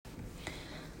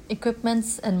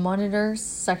Equipments and Monitors,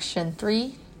 Section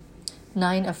 3,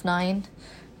 9 of 9,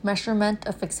 Measurement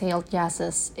of Exhaled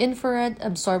Gases, Infrared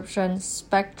Absorption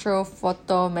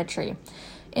Spectrophotometry.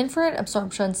 Infrared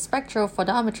absorption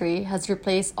spectrophotometry has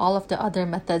replaced all of the other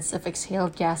methods of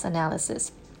exhaled gas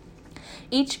analysis.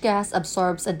 Each gas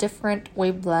absorbs a different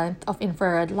wavelength of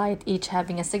infrared light, each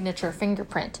having a signature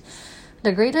fingerprint.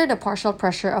 The greater the partial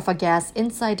pressure of a gas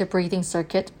inside the breathing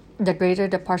circuit, the greater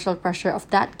the partial pressure of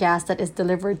that gas that is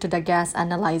delivered to the gas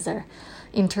analyzer.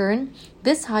 In turn,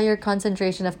 this higher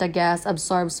concentration of the gas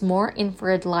absorbs more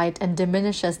infrared light and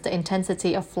diminishes the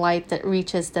intensity of light that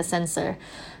reaches the sensor.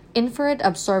 Infrared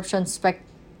absorption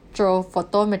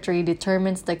spectrophotometry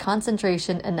determines the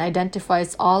concentration and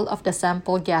identifies all of the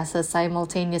sample gases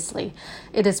simultaneously.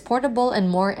 It is portable and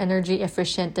more energy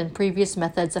efficient than previous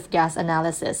methods of gas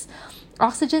analysis.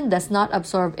 Oxygen does not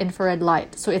absorb infrared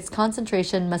light, so its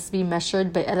concentration must be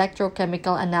measured by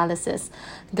electrochemical analysis,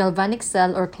 galvanic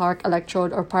cell or Clark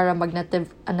electrode or paramagnetic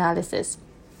analysis.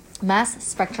 Mass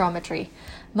spectrometry.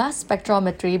 Mass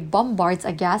spectrometry bombards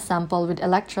a gas sample with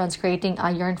electrons creating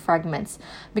iron fragments.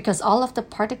 Because all of the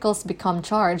particles become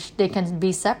charged, they can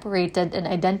be separated and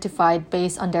identified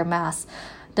based on their mass.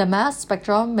 The mass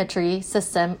spectrometry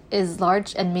system is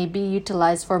large and may be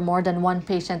utilized for more than one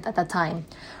patient at a time.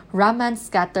 Raman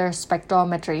scatter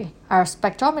spectrometry. Our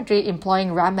spectrometry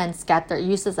employing Raman scatter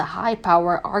uses a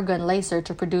high-power argon laser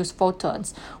to produce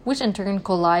photons, which in turn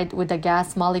collide with the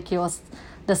gas molecules.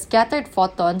 The scattered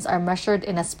photons are measured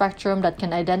in a spectrum that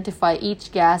can identify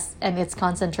each gas and its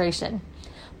concentration.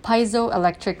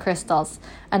 Piezoelectric crystals.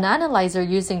 An analyzer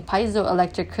using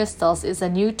piezoelectric crystals is a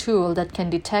new tool that can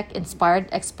detect inspired,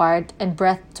 expired, and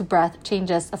breath-to-breath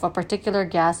changes of a particular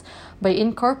gas by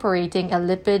incorporating a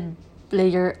lipid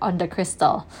layer on the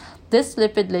crystal. This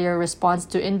lipid layer responds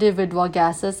to individual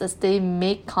gases as they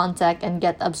make contact and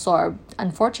get absorbed.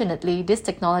 Unfortunately, this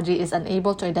technology is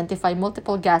unable to identify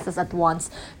multiple gases at once,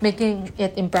 making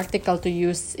it impractical to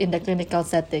use in the clinical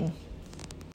setting.